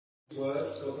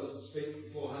Words, God doesn't speak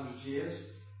for 400 years,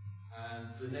 and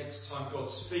the next time God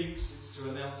speaks, it's to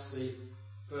announce the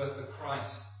birth of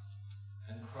Christ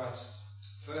and Christ's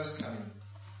first coming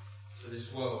to this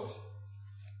world.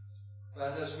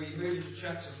 But as we move into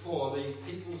chapter 4, the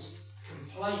people's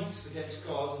complaints against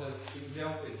God have been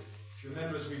dealt with. If you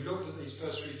remember, as we looked at these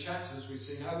first 3 chapters, we've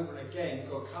seen over and again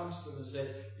God comes to them and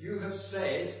said, "You have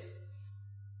said,"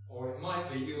 or it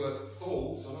might be, "you have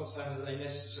thought." I'm not saying that they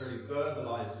necessarily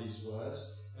verbalised these words.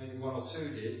 Maybe one or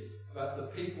two did. But the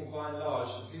people, by and large,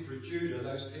 the people of Judah,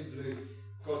 those people who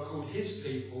God called his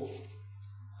people,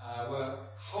 were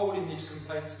holding these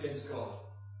complaints against God.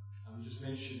 And we just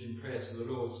mentioned in prayer to the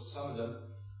Lord, some of them,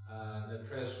 their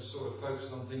prayers were sort of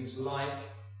focused on things like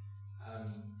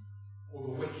all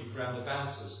the wicked round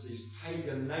about us. These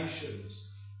pagan nations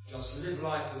just live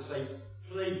life as they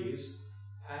please,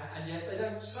 and yet they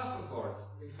don't suffer for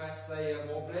it. In fact, they are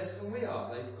more blessed than we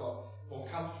are. They've got more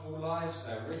comfortable lives,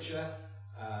 they're richer,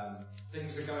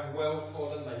 things are going well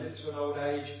for them, they live to an old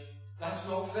age. That's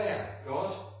not fair,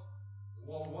 God.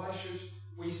 Well, why should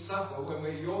we suffer when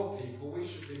we're your people? We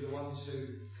should be the ones who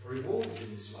are rewarded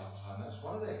in this lifetime. That's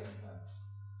one of their complaints.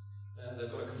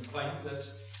 They've got a complaint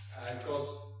that God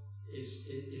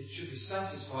it should be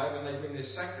satisfied when they bring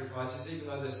their sacrifices, even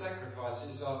though their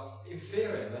sacrifices are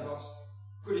inferior. They're not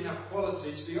good enough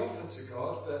quality to be offered to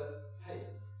God, but hey,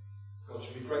 God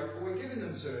should be grateful we're giving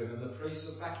them to Him, and the priests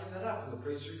are backing that up, and the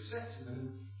priests are accepting them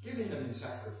and giving them in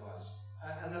sacrifice.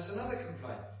 And that's another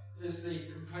complaint. There's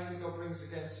the complaint that God brings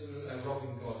against them that they're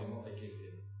robbing God in what they give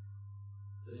Him.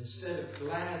 That instead of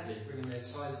gladly bringing their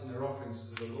tithes and their offerings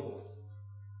to the Lord,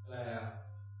 they're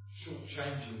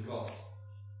shortchanging God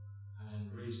and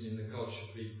reasoning that God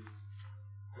should be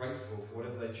grateful for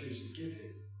whatever they choose to give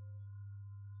Him.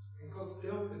 And God's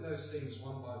dealt with those things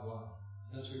one by one.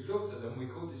 And as we've looked at them, we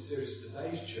called this series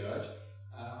Today's Church.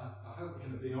 I hope we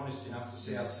can have been honest enough to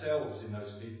see ourselves in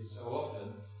those people so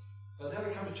often. But now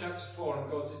we come to chapter 4,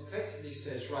 and God effectively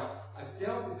says, right, I've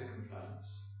dealt with the complaints.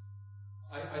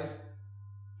 I've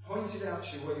pointed out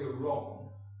to you where you're wrong.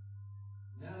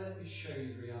 Now let me show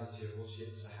you the reality of what's yet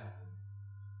to happen.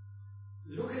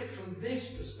 Look at it from this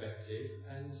perspective,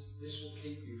 and this will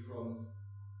keep you from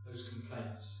those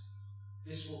complaints.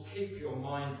 This will keep your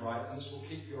mind right, and this will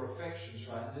keep your affections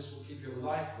right, and this will keep your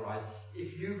life right,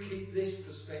 if you keep this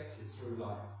perspective through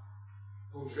life.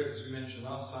 Paul Tripp, as we mentioned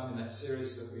last time in that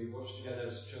series that we watched together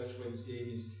as church Wednesday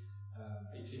evenings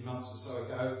 18 months or so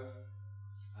ago,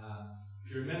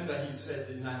 if you remember, he said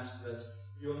in that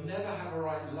you'll never have a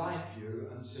right life view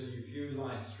until you view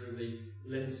life through the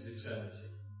lens of eternity.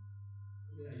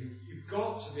 You've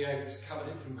got to be able to come at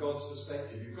it from God's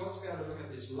perspective. You've got to be able to look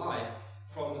at this life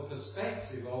from the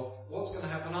perspective of what's going to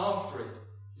happen after it.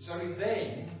 It's only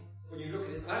then, when you look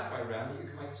at it that way round, that you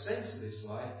can make sense of this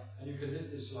life, and you can live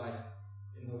this life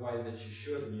in the way that you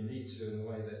should and you need to, in the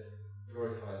way that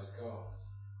glorifies God.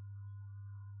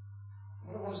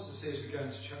 What I want us to see as we go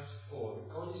into chapter 4,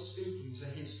 that God is speaking to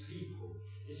His people.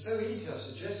 It's so easy, I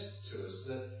suggest to us,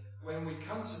 that when we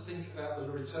come to think about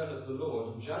the return of the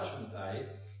Lord on Judgment Day,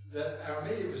 that our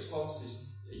immediate response is,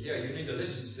 yeah, you need to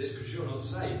listen to this because you're not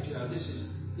saved.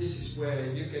 This is where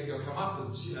you get your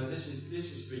comeuppance. This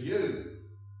is for you.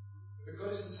 But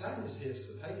God isn't saying this here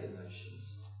to the pagan nations.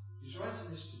 He's writing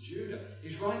this to Judah.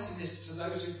 He's writing this to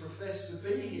those who profess to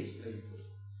be His people.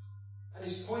 And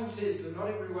His point is that not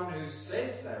everyone who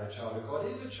says they're a child of God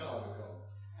is a child of God.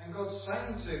 And God's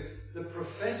saying to the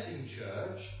professing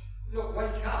church, look,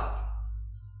 wake up.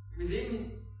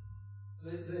 Within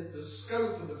the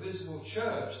scope of the visible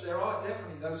church, there are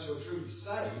definitely those who are truly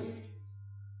saved,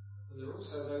 but there are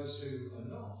also those who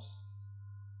are not.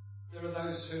 There are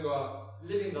those who are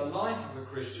living the life of a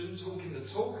Christian, talking the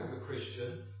talk of a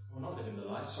Christian. Well, not living the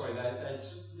life, sorry, they're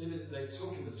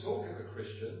talking the talk of a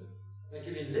Christian. They're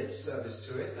giving lip service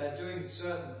to it. They're doing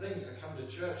certain things. They come to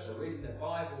church, they're reading their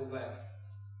Bible, but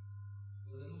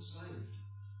they're not saved.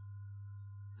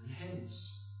 And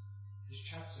hence, this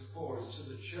chapter 4 is to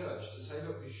the church to say,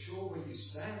 look, be sure where you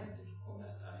stand on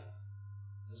that day,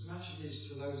 as much as it is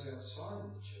to those outside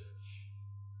of the church.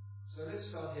 So let's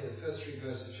start here, the first 3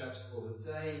 verses of chapter 4,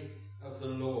 the day of the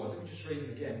Lord. Let me just read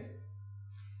them again.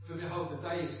 For behold, the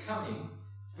day is coming,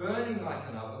 burning like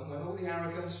an oven, when all the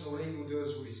arrogance and all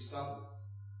evildoers will be stubble.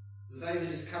 The day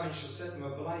that is coming shall set them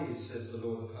ablaze, says the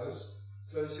Lord of hosts,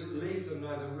 so that it will leave them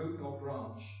neither root nor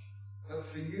branch. But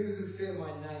for you who fear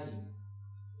my name,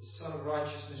 the Son of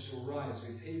Righteousness shall rise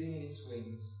with healing in its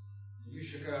wings, and you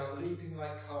shall go out leaping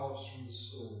like calves from the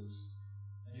stalls,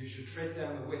 and you shall tread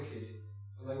down the wicked,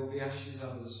 for they will be ashes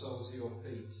under the soles of your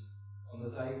feet on the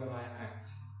day when I act,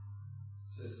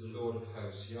 says the Lord of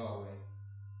hosts, Yahweh.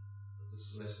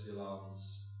 celestial armies.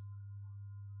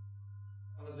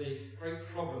 One of the great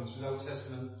problems with Old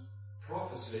Testament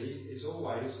prophecy is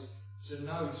always to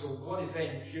know to what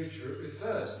event future it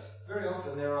refers. Very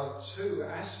often there are two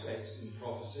aspects in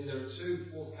prophecy. There are two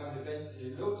forthcoming events that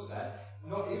it looks at,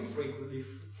 not infrequently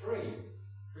three.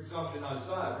 For example, in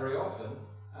Isaiah, very often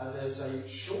there's a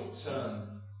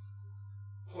short-term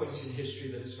point in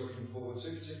history that it's looking forward to,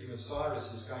 particularly when Cyrus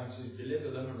is going to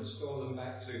deliver them and restore them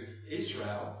back to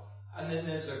Israel. And then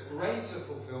there's a greater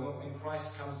fulfillment when Christ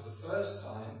comes the first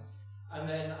time, and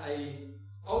then a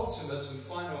ultimate and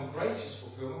final and greatest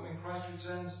fulfillment when Christ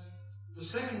returns the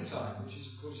second time, which is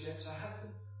of course yet to happen.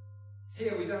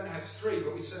 Here we don't have three,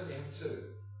 but we certainly have two.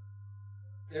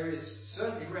 There is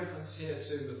certainly reference here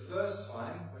to the first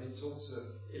time when it talks of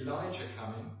Elijah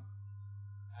coming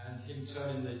and him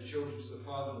turning the children to the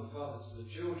father and the father to the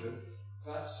children,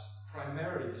 but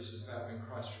primarily this is about when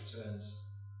Christ returns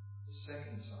the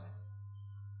second time,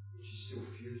 which is still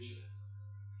future.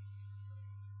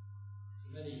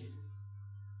 Many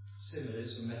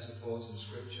similes and metaphors in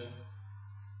Scripture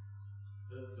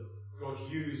that God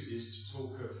uses to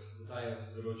talk of the day of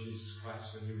the Lord Jesus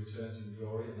Christ when he returns in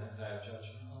glory and that day of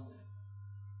judgment, aren't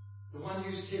there? The one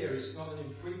used here is not an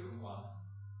infrequent one,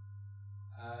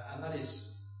 and that is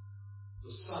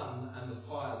the sun and the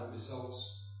fire that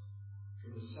results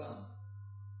from the sun.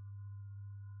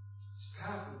 It's a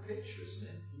powerful picture, isn't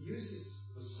it? He uses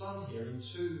the sun here in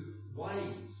two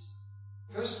ways.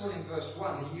 First of all, in verse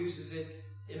 1, he uses it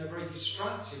in a very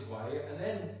destructive way, and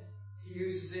then he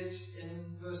uses it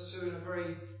in verse 2 in a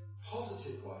very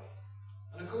positive way.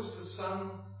 And of course, the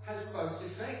sun has both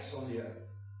effects on the earth.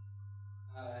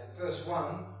 Verse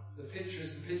 1, the picture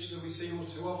is the picture that we see all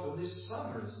too often this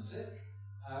summer, isn't it?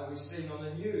 We've seen on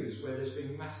the news where there's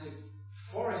been massive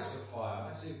forests of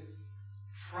fire, massive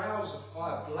trails of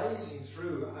fire blazing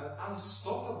through, an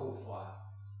unstoppable fire,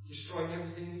 destroying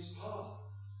everything in its path.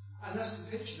 And that's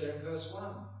the picture there in verse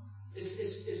 1.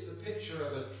 It's the picture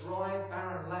of a dry,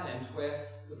 barren land where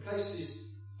the place is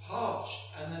parched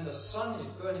and then the sun is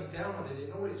burning down on it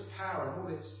in all its power and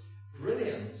all its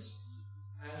brilliance.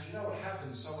 And you know what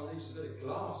happens? Someone leaves a bit of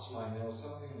glass lying there or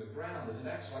something on the ground, and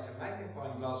it acts like a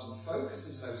magnifying glass and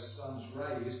focuses those sun's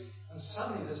rays, and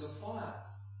suddenly there's a fire.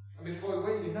 And before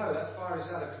you know, that fire is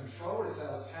out of control, it's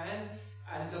out of hand,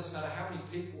 and it doesn't matter how many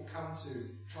people come to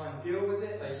try and deal with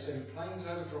it. They send planes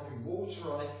over dropping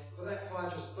water on it, but that fire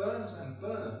just burns and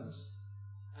burns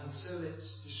until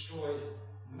it's destroyed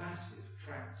massive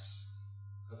tracts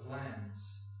of land.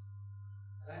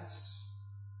 That's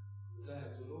the day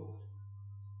of the Lord.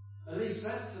 At least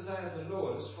that's the day of the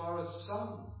Lord as far as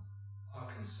some are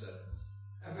concerned.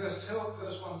 And verse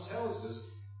 1 tells us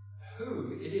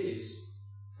who it is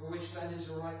for which that is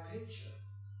a right picture.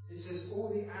 It says,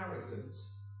 all the arrogant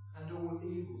and all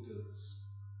evildoers.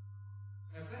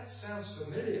 Now, if that sounds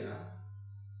familiar,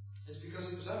 it's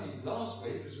because it was only last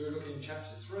week, as we were looking in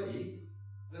chapter 3,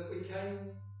 that we came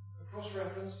across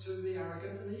reference to the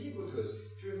arrogant and the evildoers.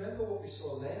 Do you remember what we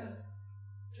saw there?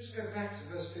 Just go back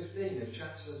to verse 15 of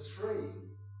chapter 3.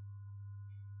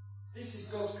 This is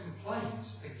God's complaint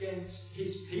against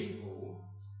his people,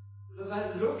 that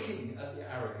they're looking at the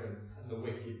arrogant and the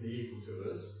wicked and the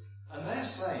evildoers, and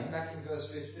they're saying, back in verse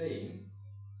 15,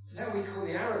 now we call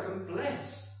the arrogant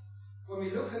blessed. When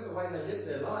we look at the way they live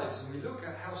their lives and we look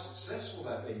at how successful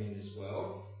they're being in this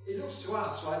world, it looks to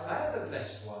us like they're the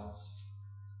blessed ones.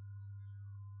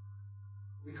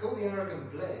 We call the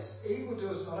arrogant blessed.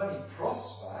 Evildoers not only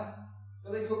prosper,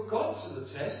 but they put God to the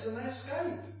test and they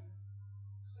escape.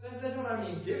 They're not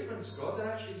only indifferent to God,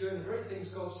 they're actually doing the very things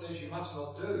God says you must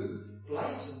not do,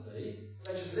 blatantly.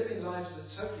 They're just living lives that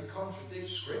totally contradict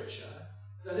Scripture.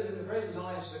 They're living the very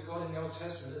lives that God in the Old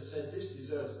Testament has said this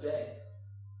deserves death.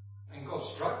 And God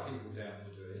struck people down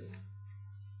for doing.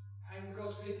 And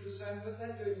God's people are saying, but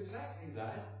they're doing exactly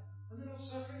that, and they're not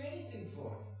suffering anything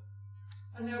for it.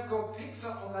 And now God picks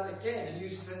up on that again and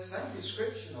uses that same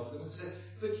description of them and says,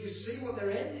 but you see what their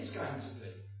end is going to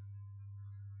be.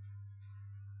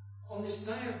 On this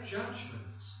day of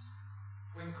judgment,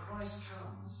 when Christ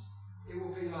comes, it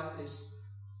will be like this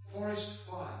forest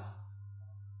fire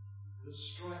that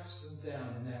strikes them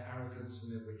down in their arrogance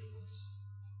and their wickedness.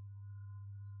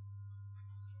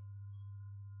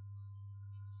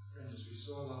 Friends, as we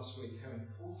saw last week, how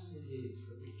important it is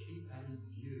that we keep that in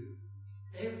view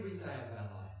every day of our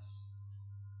lives.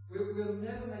 We'll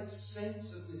never make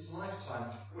sense of this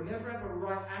lifetime. We'll never have a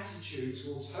right attitude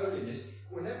towards holiness.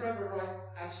 We'll never have a right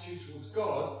attitude towards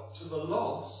God, to the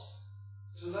lost,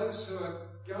 to those who are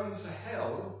going to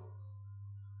hell,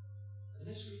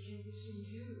 unless we keep this in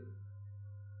view.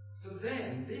 For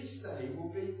them, this day will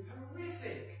be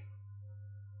horrific.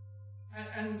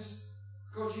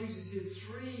 And God uses here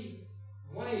 3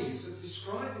 ways of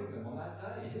describing them on that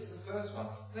day. Here's the first one.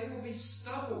 They will be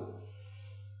stubble.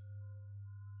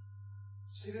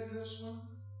 See that first one?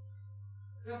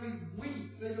 They'll be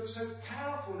weak. They look so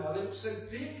powerful now. They look so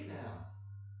big now.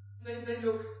 They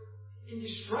look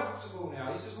indestructible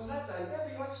now. He says on that day, they'll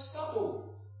be like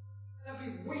stubble. They'll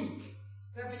be weak.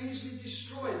 They'll be easily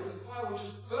destroyed. The fire will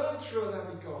just burn through and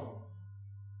they'll be gone.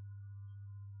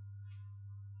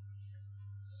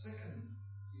 Second,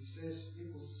 he says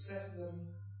it will set them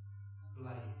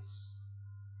ablaze.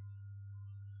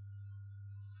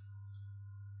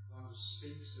 The Bible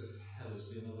speaks of hell as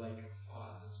being a lake of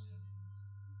fire, doesn't it?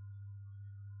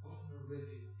 What an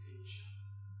horrific picture.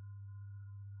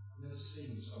 I've never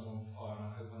seen someone on fire, and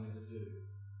I hope I never do.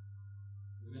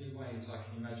 In many ways I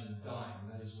can imagine dying.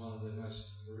 That is one of the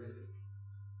most horrific.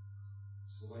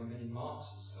 It's the way many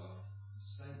martyrs died. The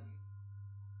stake.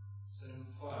 Set on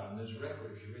fire. And there's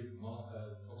record, if you read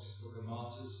Fox's Book of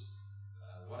Martyrs,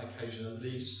 one occasion at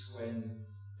least when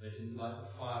they didn't light the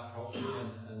fire properly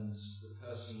and the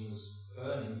person was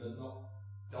burning but not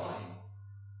dying.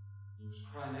 He was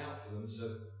crying out for them to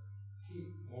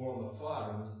heap more on the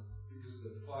fire, and because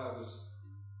the fire was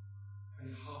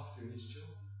only half doing its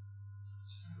job.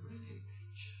 It's a horrific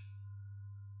picture.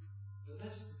 But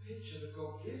that's the picture that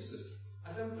God gives us.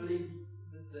 I don't believe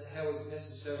that hell is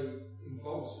necessarily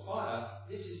involves fire.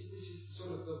 This is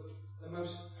sort of the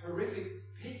most horrific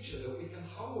picture that we can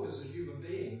hold as a human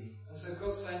being. And so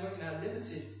God's saying, look, in our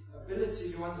limited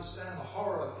ability to understand the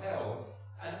horror of hell,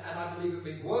 and I believe it would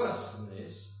be worse than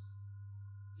this.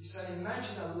 He's saying,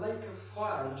 imagine a lake of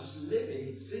fire and just living,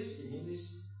 existing in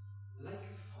this lake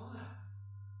of fire.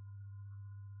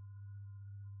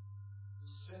 It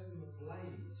will set them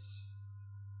ablaze.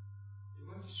 It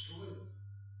won't destroy them.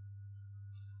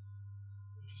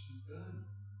 It will just be burned.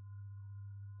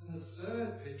 And the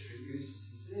third picture it uses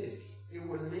is this. It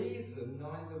will leave them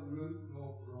neither root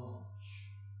nor branch.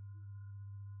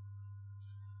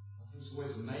 I think it's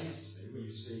always amazes me when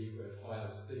you see where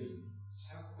fire's been, it's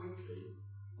how quickly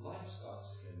life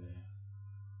starts again there.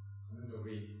 I remember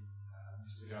we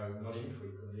used to go, not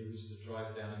infrequently, we used to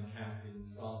drive down and camp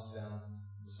in France, down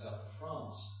in the south of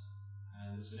France.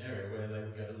 And it's an area where they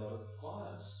would get a lot of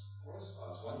fires, forest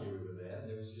fires. One year we were there and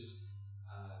there was this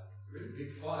really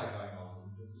big fire going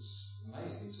on. It was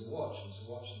amazing to watch them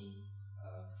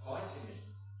fighting it.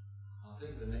 I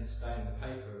think the next day in the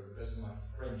paper, the best of my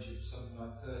friendship, something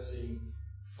like 13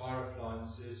 fire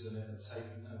appliances, and it had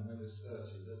taken, maybe it was 30,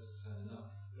 that's saying enough.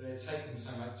 But it had taken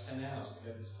something like 10 hours to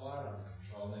get this fire under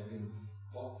control, and they've been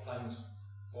planes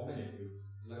bombing it with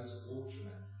loads of water in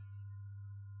it.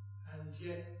 And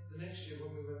yet, the next year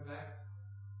when we went back,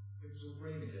 it was all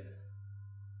green again.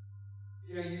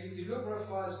 You know, you look where a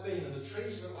fire's been, and the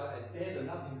trees look like they're dead and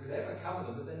nothing could ever come of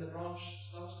them, but then the branch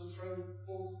starts to throw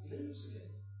forth leaves again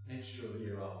next year or the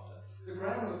year after. The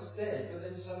ground looks dead, but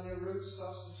then suddenly a root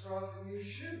starts to throw up a new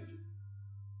shoot.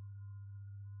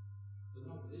 But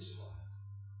not with this fire.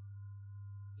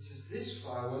 He says, this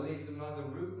fire will leave them neither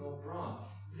root nor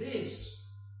branch. This,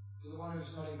 for the one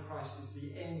who's not in Christ, is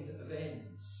the end of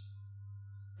ends.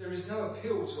 There is no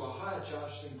appeal to a higher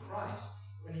judge than Christ.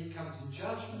 When he comes in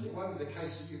judgment, it won't be the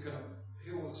case that you can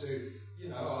appeal to,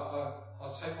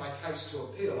 I'll take my case to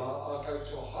appeal, I'll go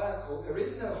to a higher court. There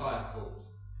is no higher court.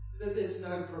 There's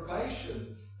no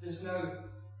probation. There's no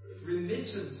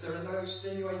remittance. There are no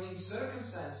extenuating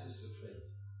circumstances to flee.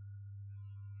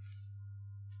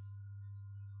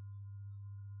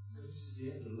 And this is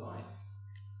the end of life,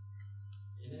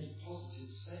 in any positive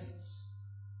sense,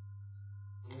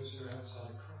 for those who are outside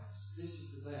of Christ. This is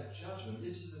the day of judgment.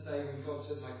 This is the day when God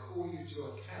says, I call you to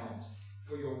account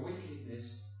for your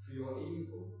wickedness, for your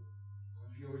evil, and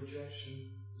for your rejection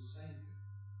of the Saviour.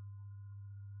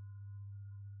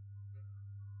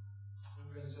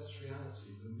 Friends, that's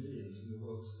reality for millions in the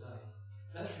world today.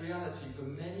 That's reality for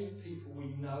many people we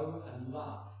know and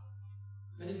love.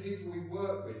 Many people we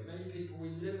work with. Many people we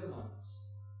live amongst.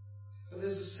 But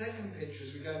there's a second picture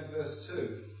as we go into verse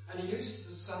 2. And he uses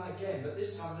the sun again, but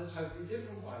this time in a totally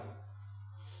different way.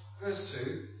 Verse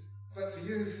 2. But for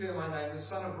you who fear my name, the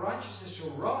Son of Righteousness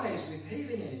shall rise with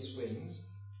healing in its wings.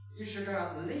 You shall go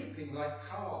out leaping like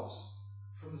calves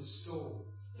from the stall.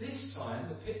 This time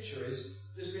the picture is,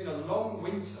 there's been a long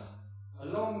winter, a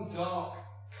long, dark,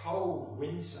 cold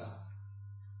winter.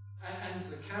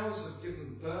 And the cows have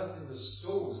given birth in the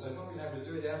stalls. They've not been able to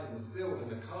do it out in the field,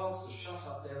 and the calves are shut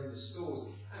up there in the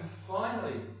stalls. And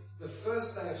finally, the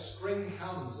first day of spring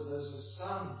comes, and there's a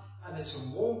sun, and there's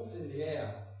some warmth in the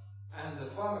air. And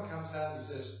the farmer comes out and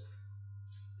he says,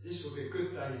 this will be a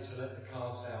good day to let the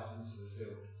calves out into the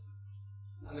field.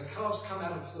 and the calves come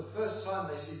out, and for the first time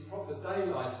they see proper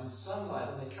daylight and sunlight,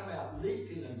 and they come out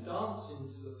leaping and dancing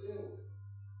into the field.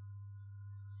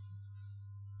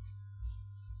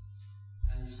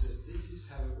 And he says, this is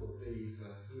how it will be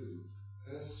for who?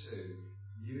 Verse 2,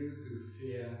 you who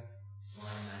fear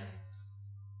my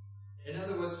name. In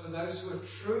other words, for those who are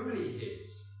truly his,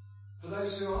 for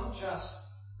those who aren't just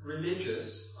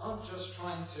religious, aren't just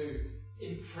trying to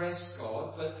impress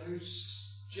God, but who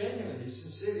genuinely,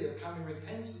 sincerely have come in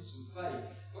repentance and faith,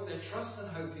 put their trust and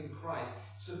hope in Christ,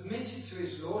 submitted to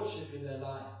his lordship in their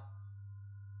life,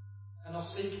 and are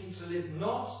seeking to live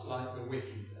not like the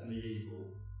wicked and the evil,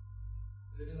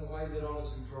 but in a way that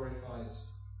honours and glorifies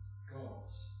God.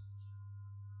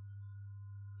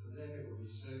 For them it will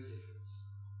be so different.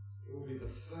 It will be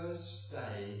the first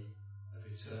day of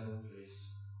eternal bliss.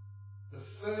 The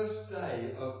first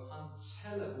day of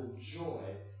untellable joy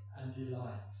and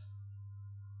delight.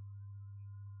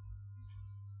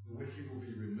 The wicked will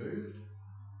be removed.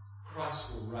 Christ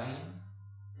will reign.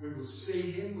 We will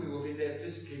see him. We will be there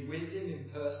physically with him in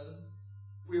person.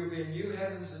 We will be in new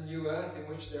heavens and new earth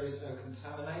in which there is no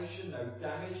contamination, no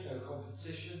damage, no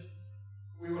competition.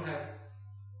 We will have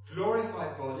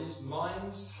glorified bodies,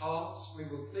 minds, hearts. We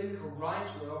will think aright.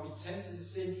 We will not be tempted to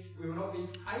sin. We will not be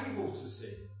able to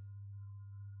sin.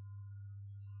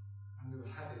 And we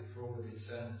will have it for all of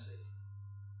eternity.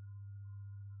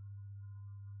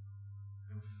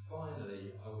 And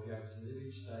finally, I will be able to live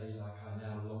each day like I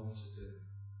now long to do.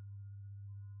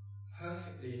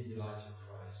 Perfectly in delight of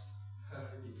Christ.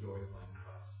 Perfectly glorifying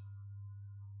Christ.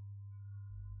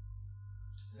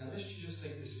 Now, let's just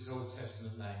think this is Old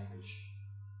Testament language.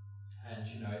 And,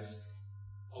 it's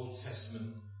Old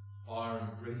Testament fire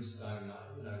and brimstone.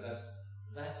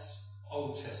 That's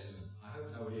Old Testament. I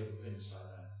hope nobody ever thinks like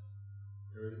that.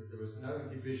 There was no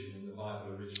division in the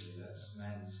Bible originally. That's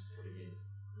man's putting in.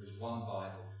 There was one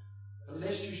Bible. But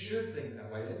lest you should think that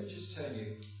way, let me just turn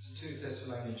you to 2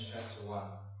 Thessalonians chapter 1,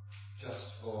 just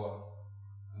for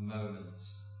a moment.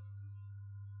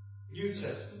 New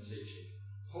Testament teaching.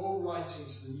 Paul writing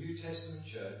to the New Testament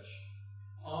church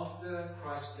after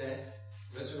Christ's death,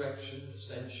 resurrection,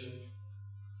 ascension.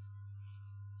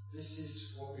 This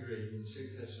is what we read in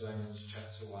 2 Thessalonians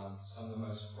chapter 1, some of the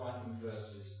most frightening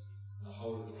verses in the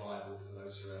whole of the Bible for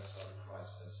those who are outside of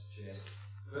Christ, I suggest.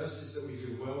 Verses that we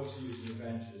do well to use in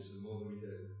evangelism more than we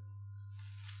do.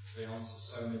 They answer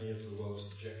so many of the world's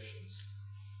objections.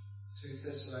 2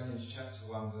 Thessalonians chapter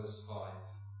 1 verse 5.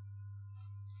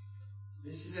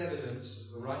 This is evidence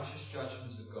of the righteous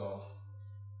judgment of God,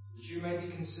 that you may be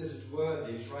considered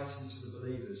worthy, he's writing to the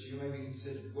believers, you may be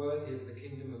considered worthy of the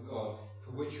kingdom of God,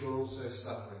 for which you are also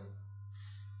suffering.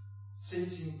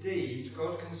 Since indeed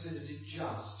God considers it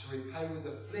just to repay with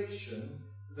affliction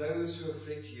those who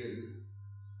afflict you,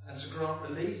 and to grant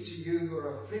relief to you who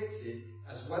are afflicted,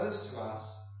 as well as to us,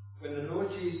 when the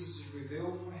Lord Jesus is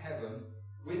revealed from heaven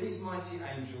with his mighty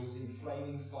angels in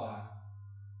flaming fire,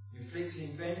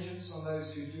 inflicting vengeance on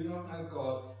those who do not know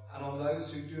God and on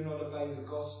those who do not obey the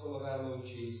gospel of our Lord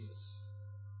Jesus.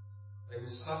 They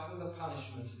will suffer the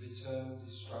punishment of eternal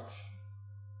destruction,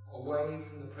 away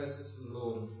from the presence of the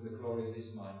Lord and from the glory of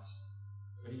his might,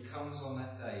 when he comes on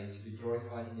that day to be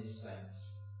glorified in his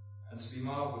saints, and to be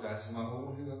marvelled at among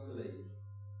all who have believed,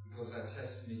 because our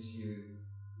testimony to you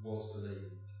was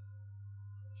believed.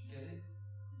 Do you get it?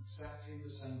 Exactly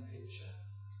the same picture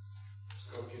as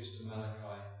God gives to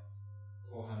Malachi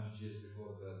 400 years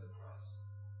before the birth of Christ.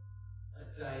 A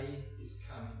day is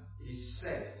coming. It is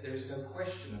said. There is no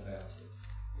question about it.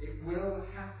 It will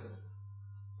happen.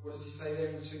 What does he say there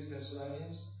in 2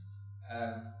 Thessalonians?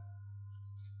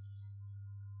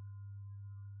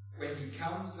 When he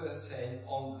comes, verse 10,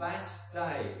 on that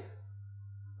day.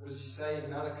 What does he say in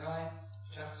Malachi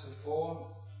chapter 4,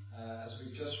 as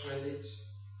we've just read it?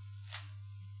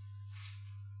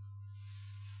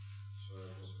 Sorry,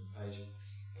 I've lost my page.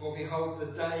 For behold,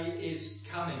 the day is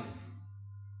coming.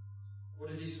 What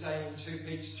did he say in 2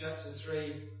 Peter chapter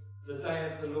 3? The day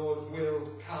of the Lord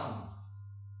will come.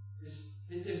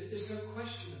 There's no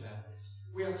question about this.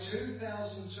 We are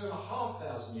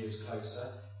 2,500 years closer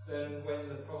than when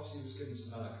the prophecy was given to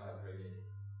Malachi, really.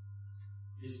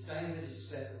 This day that is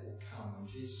set that will come when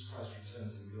Jesus Christ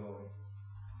returns in glory,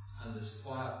 and this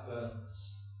fire burns,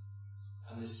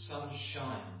 and this sun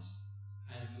shines,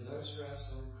 and for those who are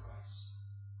outside of Christ,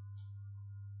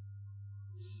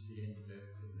 this is the end of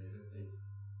everything that they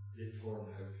lived for and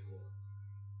hoped for.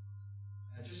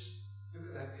 Now just look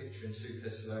at that picture in 2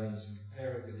 Thessalonians and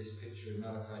compare it with this picture in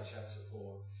Malachi chapter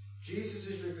 4. Jesus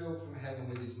is revealed from heaven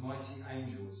with his mighty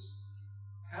angels.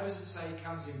 How does it say he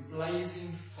comes in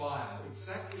blazing fire?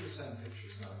 Exactly the same picture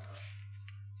as Malachi.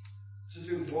 To To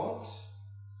do what?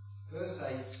 Verse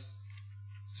 8.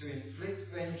 To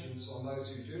inflict vengeance on those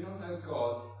who do not know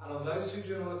God and on those who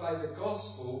do not obey the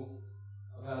gospel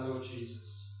of our Lord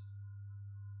Jesus.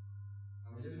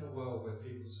 And we live in a world where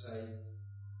people say,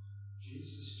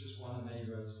 Jesus is just one of many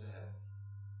roads to hell.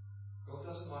 God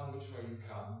doesn't mind which way you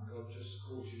come, God just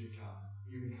calls you to come.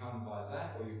 You can come by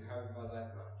that or you can come by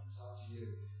that road. It's up to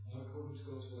you. Not according to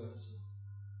God's word.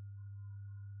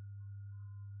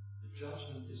 The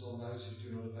judgment is on those who do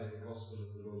not obey the gospel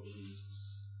of the Lord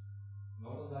Jesus.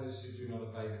 Not on those who do not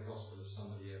obey the gospel of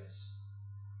somebody else.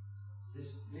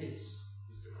 This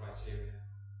is the criteria.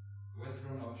 Whether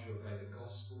or not you obey the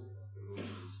gospel of the Lord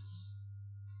Jesus.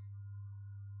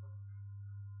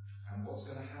 And what's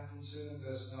going to happen to them?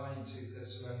 Verse 9 in 2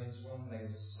 Thessalonians 1, they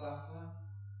will suffer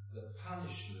the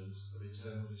punishment of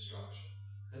eternal destruction.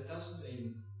 That doesn't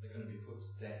mean they're going to be put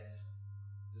to death.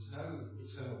 There's no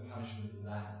eternal punishment in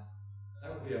that.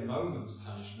 That would be a moment's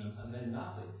punishment and then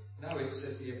nothing. No, it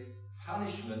says the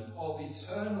punishment of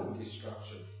eternal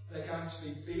destruction. They're going to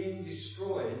be being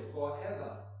destroyed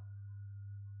forever.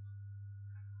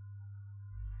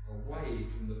 Away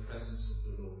from the presence of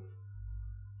the Lord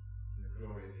and the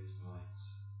glory of his might.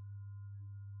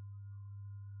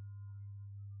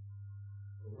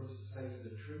 But what does it say for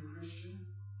the true Christian?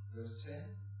 Verse 10.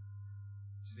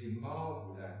 To be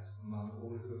marvelled at among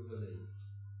all who have believed.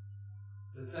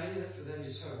 The day that for them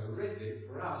is so horrific,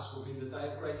 for us will be the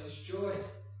day of greatest joy.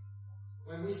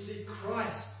 When we see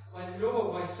Christ, my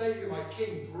Lord, my Saviour, my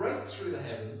King, break through the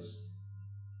heavens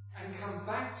and come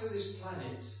back to this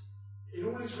planet in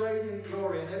all his radiant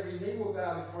glory, and every knee will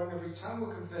bow before him, every tongue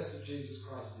will confess that Jesus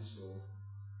Christ is Lord.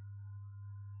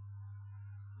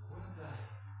 What a day.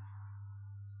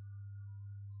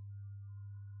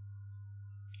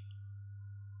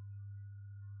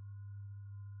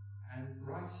 And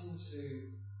right into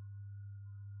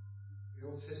the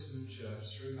Old Testament church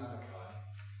through Malachi,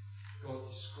 God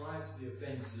describes the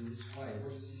event in this way.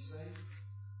 What does he say?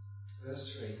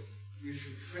 Verse 3. You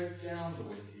should tread down the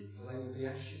wicked, for they will be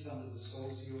ashes under the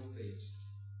soles of your feet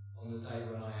on the day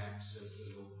when I act, says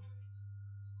the Lord.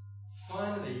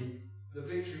 Finally, the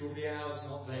victory will be ours,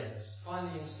 not theirs.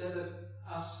 Finally, instead of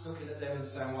us looking at them and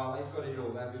saying, well, they've got it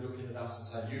all, they'll be looking at us and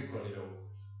saying, you've got it all.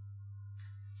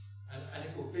 And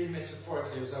it will be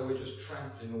metaphorically as though we're just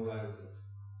trampling all over them.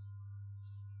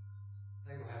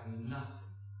 They will have nothing.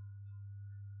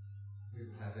 We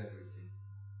will have everything.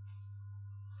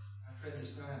 My friend,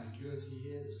 there's no ambiguity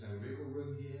here, there's no wriggle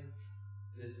room here.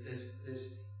 This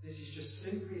is just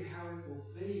simply how it will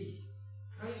be.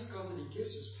 Praise God that he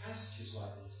gives us passages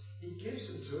like this. He gives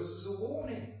them to us as a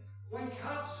warning. Wake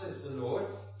up, says the Lord,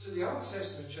 to the Old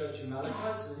Testament church in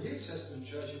Malachi, to the New Testament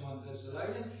church in 1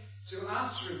 Thessalonians, to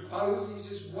us through both. He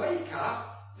says, wake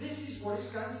up, this is what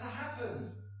is going to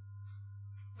happen.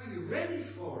 Are you ready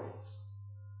for it?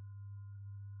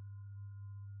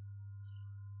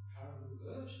 It's the parable of the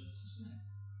virgins, isn't it?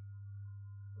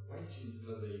 They're waiting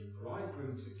for the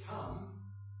bridegroom to come.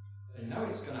 They know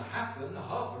it's going to happen.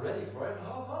 Half are ready for it and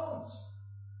half aren't.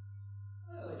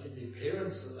 Well, they give the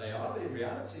appearance that they are, but in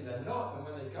reality they're not. And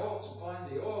when they go off to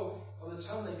find the oil, by the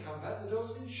time they come back, the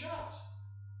door's been shut.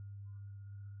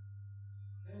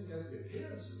 They only gave the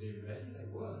appearance of being ready. They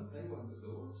weren't. They weren't the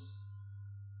Lord's.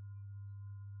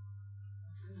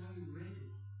 Are you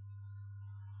ready?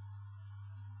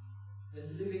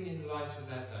 They're living in light of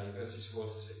that day, verses 4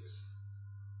 to 6.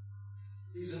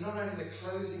 These are not only the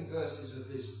closing verses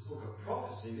of this book of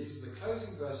prophecy, these are the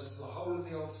closing verses to the whole of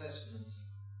the Old Testament.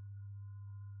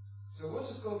 So what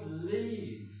does God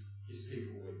leave his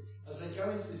people with as they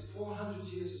go into this 400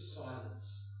 years of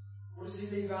silence? What does he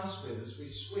leave us with as we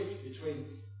switch between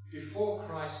before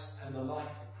Christ and the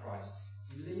life of Christ?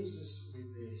 He leaves us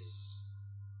with this.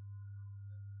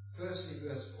 Firstly,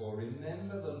 verse 4,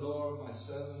 remember the law of my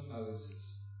servant Moses,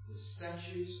 the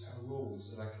statutes and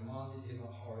rules that I commanded him at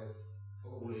Horeb for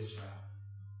all Israel.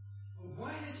 Well,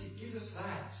 why does he give us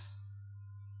that?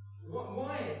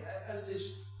 Why, as this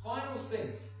final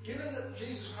thing, given that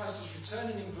Jesus Christ is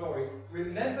returning in glory,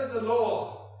 remember the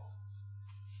law.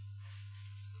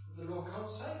 The law can't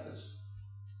save us.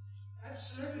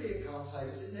 Absolutely it can't save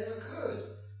us. It never could.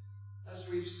 As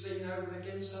we've seen over and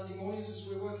again Sunday mornings as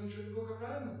we're working through the book of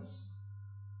Romans.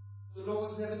 The law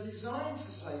was never designed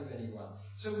to save anyone.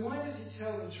 So why does he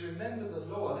tell them to remember the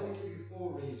law? Let me give you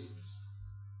 4 reasons.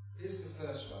 Here's the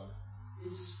first one.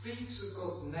 It speaks of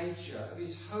God's nature, of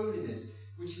his holiness,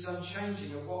 which is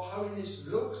unchanging, of what holiness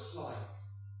looks like.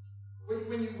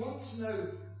 When you want to know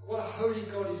what a holy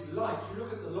God is like, you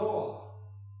look at the law.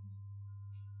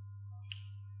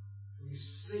 And you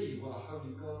see what a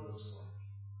holy God looks like.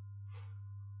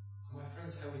 My friends,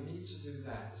 friends, how we need to do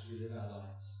that as we live our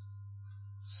lives.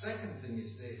 Second thing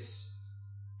is this.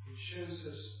 It shows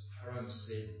us our own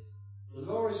sin. The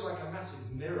law is like a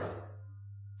massive mirror.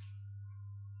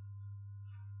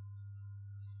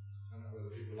 I don't know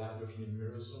whether people like looking in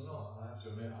mirrors or not. I have to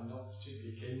admit, I'm not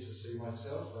particularly keen to see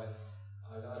myself.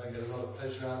 I don't get a lot of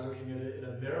pleasure out looking at it in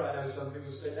a mirror. I know some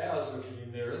people spend hours looking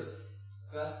in mirrors.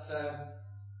 But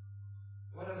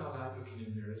why don't I like looking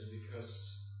in mirrors? Because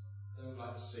I don't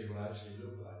like to see what I actually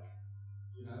look like.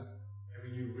 You know,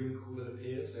 every new wrinkle that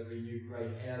appears, every new grey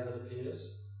hair that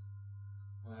appears.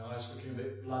 My eyes looking a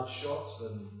bit bloodshot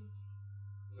and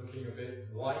looking a bit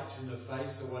white in the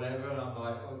face or whatever, and I'm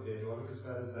like, oh dear, do I look as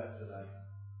bad as that today?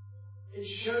 It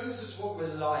shows us what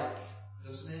we're like,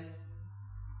 doesn't it?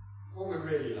 What we're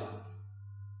really like.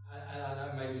 And I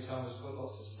know maybe some of us put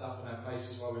lots of stuff on our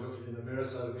faces while we're looking in the mirror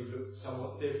so that we look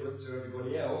somewhat different to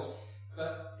everybody else,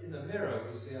 but in the mirror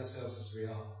we see ourselves as we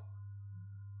are.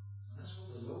 And that's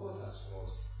what the Lord does for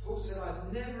us. Paul said,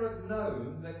 I'd never have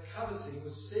known that coveting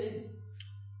was sin.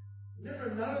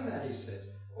 Never known that, he says.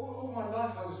 All my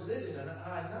life I was living, and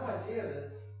I had no idea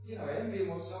that, envying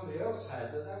what somebody else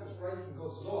had, that was breaking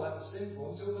God's law, that was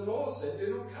sinful, until the law said,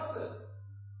 do not covet.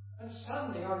 And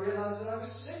suddenly I realised that I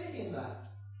was sinning in that.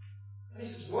 And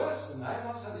this is worse than that.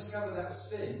 Once I discovered that was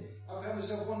sin, I found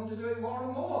myself wanting to do it more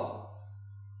and more.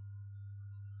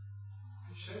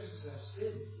 It shows us our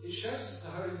sin. It shows us the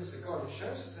holiness of God. It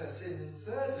shows us our sin. And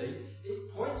thirdly,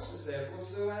 it points us therefore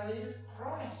to our need of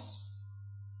Christ.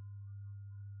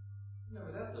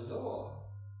 Without the law,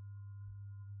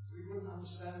 we wouldn't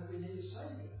understand that we need a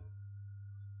Saviour.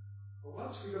 But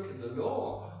once we look in the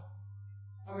law,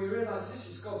 and we realise this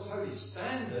is God's holy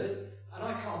standard, and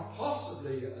I can't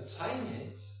possibly attain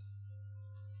it,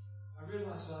 I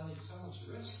realise that I need someone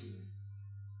to rescue me.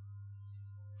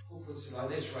 Paul puts it like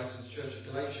this, right to the church of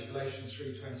Galatia, Galatians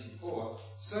 3:24.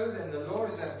 So then the law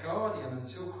is our guardian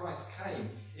until Christ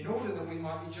came, in order that we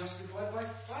might be justified by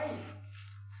faith.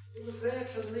 It was there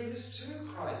to lead us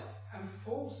to Christ. And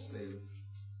fourthly,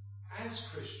 as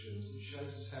Christians, it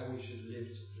shows us how we should live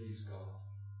to please God.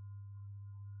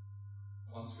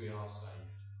 Once we are saved.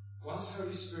 Once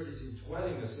Holy Spirit is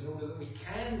indwelling us in order that we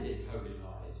can live holy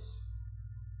lives,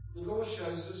 the Lord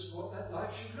shows us what that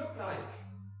life should look like.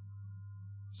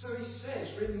 So he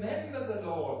says, remember the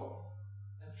Lord.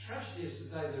 And tragedy is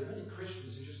today there are many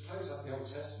Christians who just close up the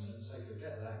Old Testament and say,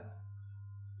 forget that.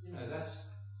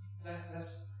 That's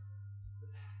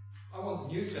I want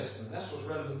the New Testament. That's what's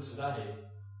relevant today.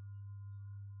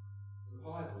 The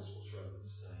Bible's what's relevant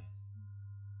today.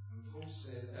 And Paul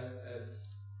said,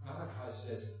 Malachi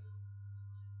says,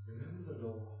 remember the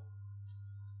law.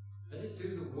 Let it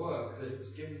do the work that it was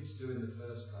given to do in the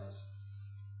first place.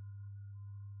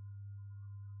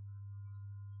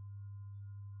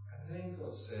 And then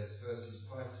God says, verses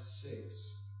 5 to 6,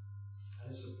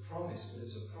 and it's a promise, but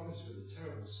it's a promise with a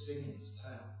terrible sting in its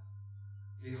tail.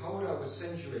 Behold, I will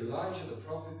send you Elijah the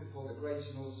prophet before the great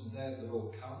and awesome day of the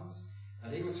Lord comes, and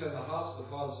he will turn the hearts of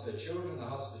the fathers to their children, and the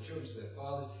hearts of the children to their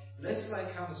fathers, lest they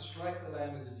come and strike the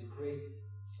land with a decree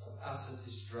of utter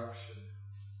destruction.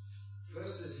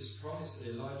 First, there's this promise that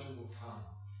Elijah will come.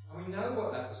 And we know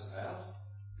what that was about,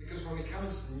 because when we come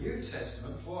into the New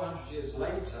Testament, 400 years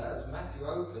later, as Matthew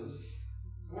opens,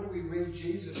 what do we read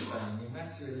Jesus saying in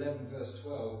Matthew 11, verse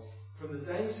 12? From the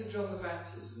days of John the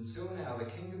Baptist until now, the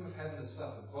kingdom of heaven has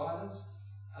suffered violence,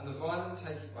 and the violent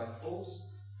take it by force.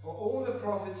 For all the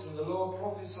prophets and the law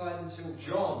prophesied until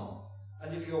John.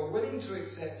 And if you're willing to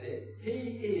accept it, he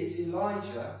is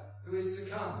Elijah who is to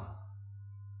come.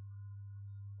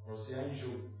 Or as the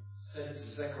angel said it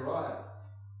to Zechariah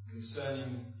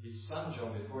concerning his son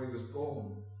John before he was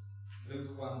born.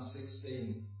 Luke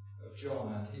 1:16 of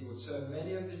John. And he will turn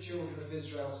many of the children of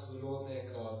Israel to the Lord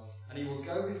their God. And he will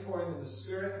go before him in the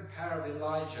spirit and power of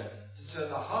Elijah, to turn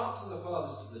the hearts of the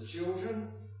fathers to the children,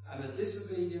 and the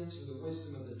disobedient to the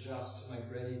wisdom of the just, to make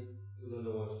ready for the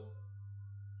Lord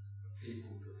a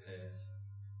people prepared.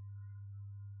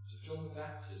 So John the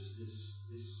Baptist is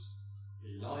this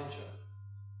Elijah.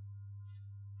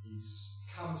 He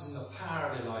comes in the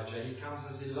power of Elijah. He comes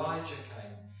as Elijah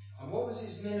came. And what was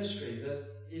his ministry that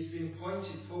is being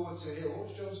pointed forward to here? What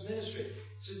was John's ministry?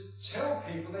 To tell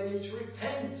people they need to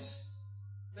repent.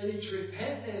 They need to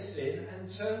repent their sin and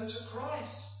turn to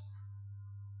Christ.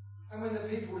 And when the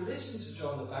people listened to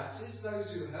John the Baptist,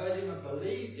 those who heard him and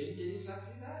believed him did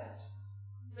exactly that.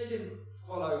 They didn't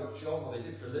follow John, well, they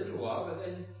did for a little while, but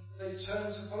then they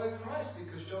turned to follow Christ,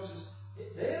 because John says,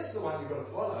 there's the one you've got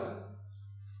to follow.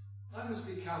 I must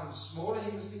become smaller,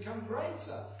 he must become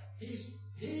greater. He's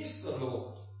the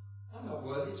Lord. I'm not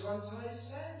worthy to untie his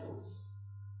sandals.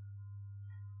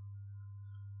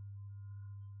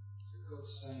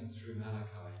 God's saying through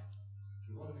Malachi, if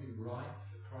you want to be right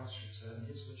for Christ's return,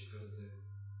 here's what you've got to do.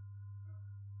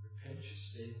 Repent your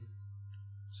sin,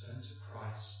 turn to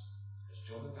Christ, as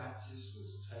John the Baptist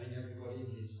was telling everybody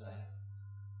in his day.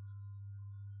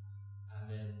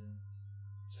 And then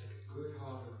take a good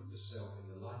hard look at yourself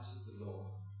in the light of the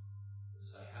Lord and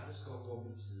say, how does God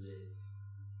want me to live?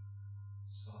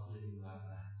 Start living like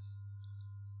that.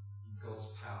 In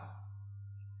God's power,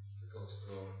 for God's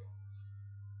glory.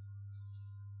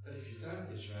 But if you don't,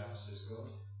 Israel, says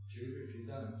God, Judah, if you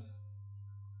don't,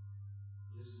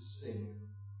 here's this thing.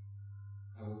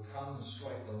 I will come and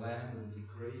strike the land with a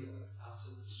decree of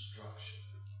utter destruction.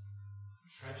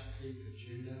 Tragically for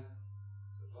Judah,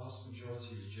 the vast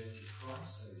majority rejected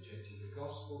Christ, they rejected the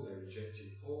gospel, they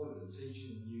rejected Paul and the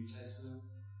teaching of the New Testament.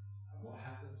 And what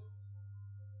happened?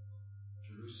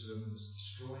 Jerusalem was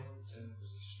destroyed, the temple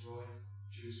was destroyed,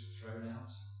 Jews were thrown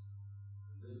out.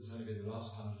 And it's only been the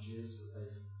last 100 years that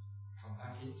they've come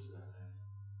back into that land.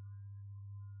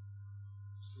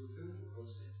 It's fulfilled what God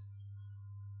said.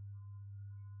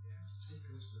 We have to take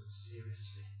God's word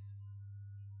seriously.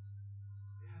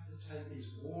 We have to take these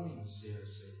warnings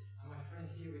seriously. And my friend,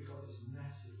 here we've got this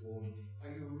massive warning. Are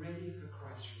you ready for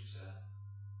Christ's return?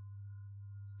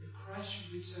 If Christ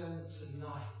should return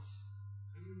tonight,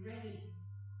 are you ready?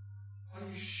 Are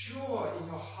you sure in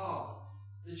your heart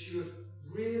that you have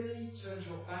really turned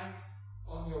your back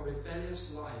on your rebellious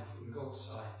life in God's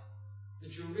sight?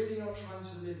 That you're really not trying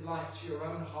to live life to your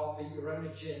own heartbeat, your own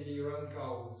agenda, your own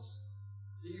goals?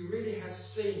 That you really have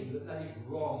seen that that is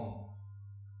wrong?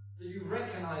 That you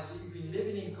recognize that you've been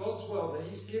living in God's world that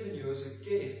He's given you as a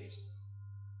gift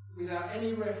without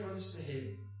any reference to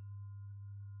Him?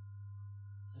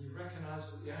 And you recognize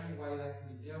that the only way that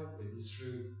can be dealt with is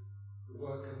through the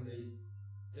work and the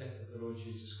death of the Lord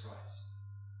Jesus Christ.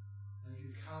 And if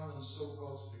you come and sought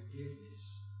God's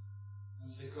forgiveness and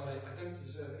say, God, I don't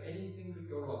deserve anything but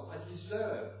your wrath. I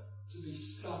deserve to be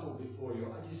stubble before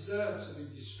you. I deserve to be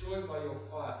destroyed by your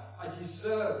fire. I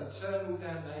deserve eternal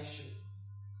damnation.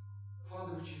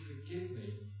 Father, would you forgive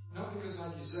me? Not because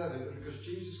I deserve it, but because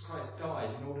Jesus Christ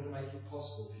died in order to make it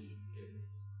possible for you to forgive me.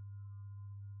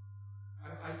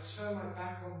 I turn my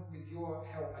back on, with your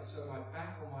help, I turn my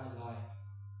back on my life.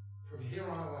 From here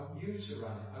on, I want you to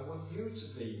run it. I want you to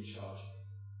be in charge of it.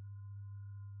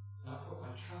 And I put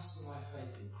my trust and my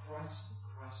faith in Christ and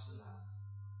Christ alone.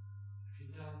 If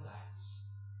you've done that,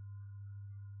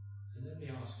 then let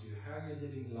me ask you, how are you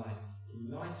living life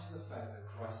in light of the fact that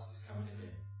Christ is coming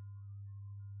again?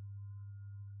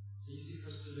 It's easy for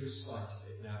us to lose sight of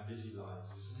it in our busy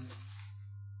lives, isn't it?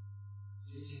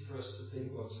 It's easy for us to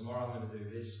think, well, tomorrow I'm going to do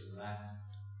this and that,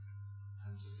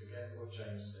 and to forget what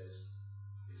James says.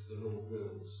 If the Lord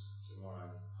wills, tomorrow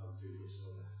I'll do this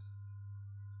or that.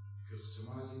 Because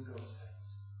tomorrow's in God's hands.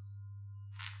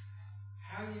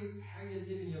 How you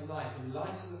living your life in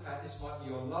light of the fact this might be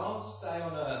your last day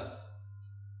on earth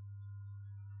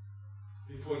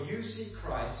before you see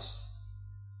Christ,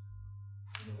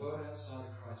 and the world outside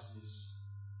of Christ is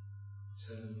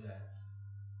eternally dead.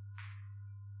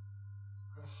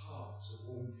 I've got a heart to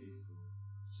warn people,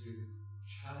 to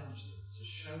challenge them, to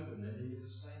show them they need a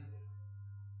Saviour.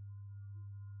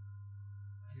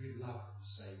 You love the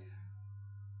Saviour.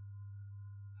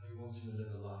 You want him to live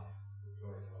a life that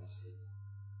glorifies him.